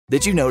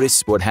Did you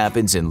notice what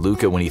happens in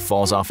LUCA when he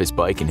falls off his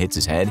bike and hits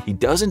his head? He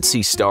doesn't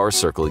see stars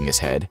circling his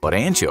head, but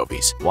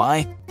anchovies.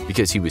 Why?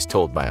 Because he was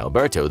told by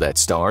Alberto that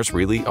stars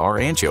really are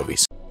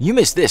anchovies. You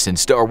missed this in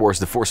Star Wars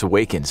The Force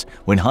Awakens.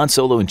 When Han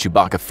Solo and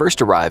Chewbacca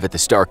first arrive at the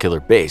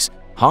Starkiller base,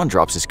 Han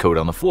drops his coat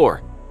on the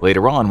floor.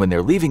 Later on, when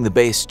they're leaving the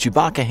base,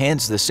 Chewbacca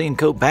hands the same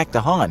coat back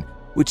to Han,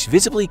 which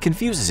visibly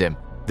confuses him.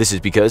 This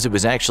is because it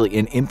was actually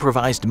an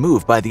improvised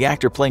move by the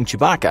actor playing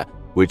Chewbacca,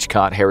 which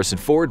caught Harrison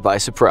Ford by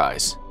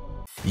surprise.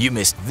 You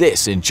missed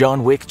this in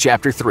John Wick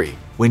Chapter 3.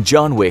 When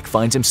John Wick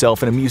finds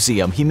himself in a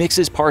museum, he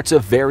mixes parts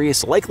of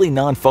various likely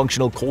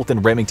non-functional Colt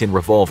and Remington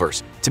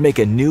revolvers to make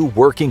a new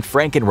working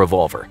Franken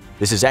revolver.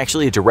 This is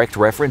actually a direct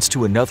reference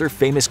to another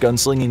famous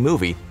gunslinging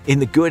movie. In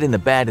The Good and the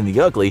Bad and the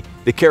Ugly,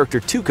 the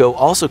character Tuco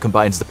also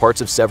combines the parts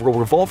of several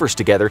revolvers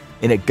together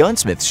in a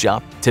gunsmith's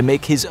shop to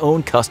make his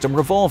own custom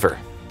revolver.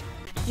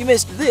 You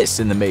missed this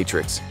in The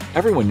Matrix.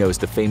 Everyone knows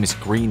the famous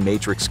green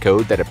matrix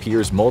code that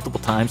appears multiple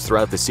times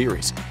throughout the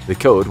series. The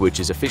code, which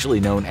is officially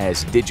known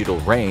as Digital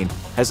Rain,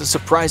 has a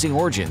surprising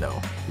origin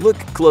though. Look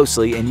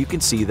closely and you can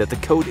see that the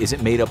code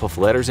isn't made up of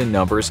letters and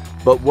numbers,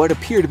 but what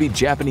appear to be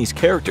Japanese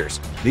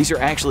characters. These are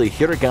actually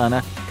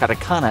hiragana,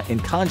 katakana,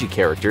 and kanji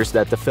characters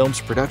that the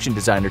film's production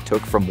designer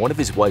took from one of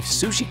his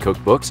wife's sushi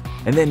cookbooks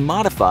and then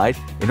modified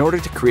in order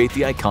to create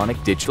the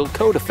iconic digital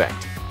code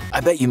effect. I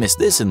bet you missed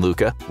this in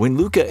LUCA. When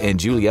Luca and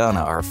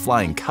Juliana are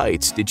flying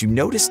kites, did you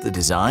notice the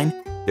design?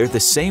 They're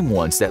the same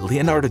ones that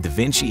Leonardo da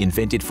Vinci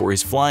invented for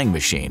his flying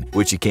machine,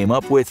 which he came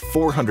up with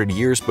 400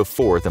 years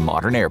before the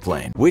modern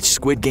airplane. Which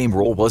Squid Game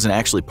role wasn't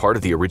actually part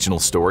of the original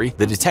story?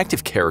 The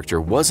detective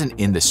character wasn't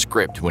in the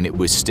script when it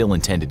was still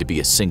intended to be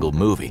a single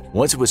movie.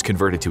 Once it was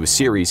converted to a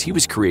series, he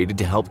was created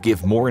to help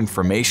give more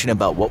information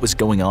about what was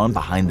going on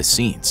behind the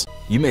scenes.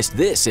 You missed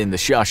this in The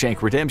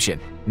SHAWSHANK Redemption.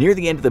 Near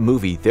the end of the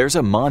movie, there's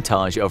a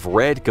montage of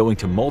Red going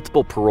to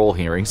multiple parole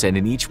hearings, and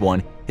in each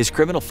one, his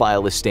criminal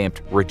file is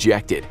stamped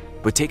rejected.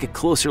 But take a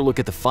closer look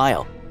at the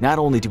file. Not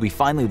only do we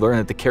finally learn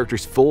that the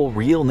character's full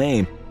real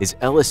name is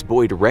Ellis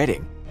Boyd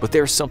Redding, but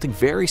there's something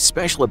very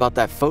special about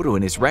that photo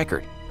in his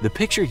record. The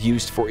picture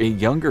used for a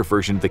younger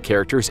version of the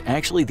character is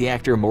actually the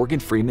actor Morgan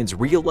Freeman's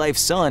real-life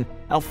son,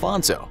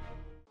 Alfonso.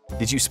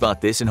 Did you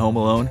spot this in Home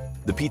Alone?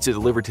 The pizza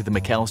delivered to the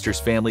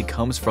McAllister's family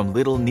comes from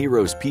Little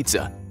Nero's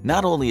Pizza.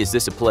 Not only is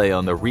this a play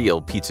on the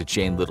real pizza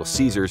chain Little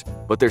Caesars,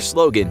 but their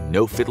slogan,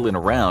 "No fiddling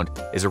around,"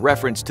 is a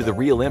reference to the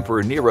real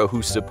Emperor Nero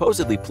who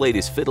supposedly played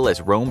his fiddle as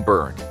Rome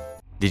burned.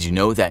 Did you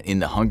know that in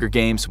The Hunger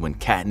Games, when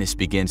Katniss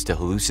begins to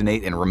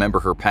hallucinate and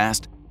remember her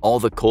past, all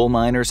the coal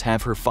miners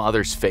have her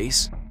father's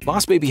face?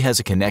 Boss Baby has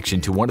a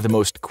connection to one of the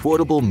most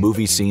quotable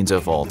movie scenes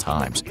of all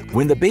times.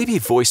 When the baby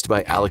voiced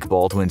by Alec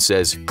Baldwin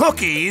says,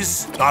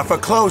 "Cookies are for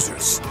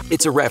closers,"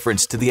 it's a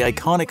reference to the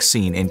iconic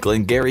scene in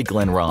Glengarry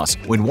Glen Ross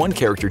when one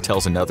character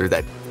tells another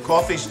that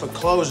coffee's for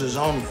closers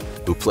only.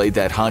 Who played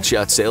that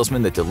hotshot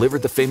salesman that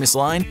delivered the famous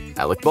line?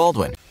 Alec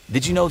Baldwin.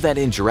 Did you know that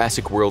in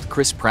Jurassic World,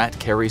 Chris Pratt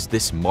carries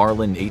this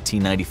Marlin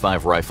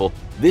 1895 rifle?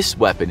 This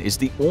weapon is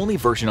the only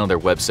version on their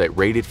website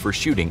rated for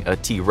shooting a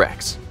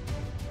T-Rex.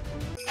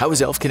 How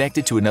is Elf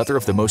connected to another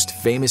of the most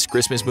famous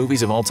Christmas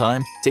movies of all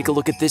time? Take a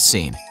look at this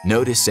scene.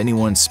 Notice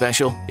anyone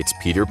special? It's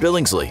Peter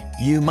Billingsley.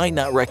 You might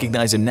not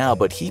recognize him now,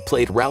 but he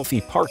played Ralphie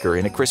Parker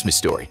in A Christmas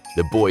Story,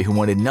 the boy who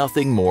wanted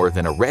nothing more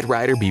than a Red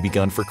Ryder BB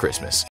gun for Christmas.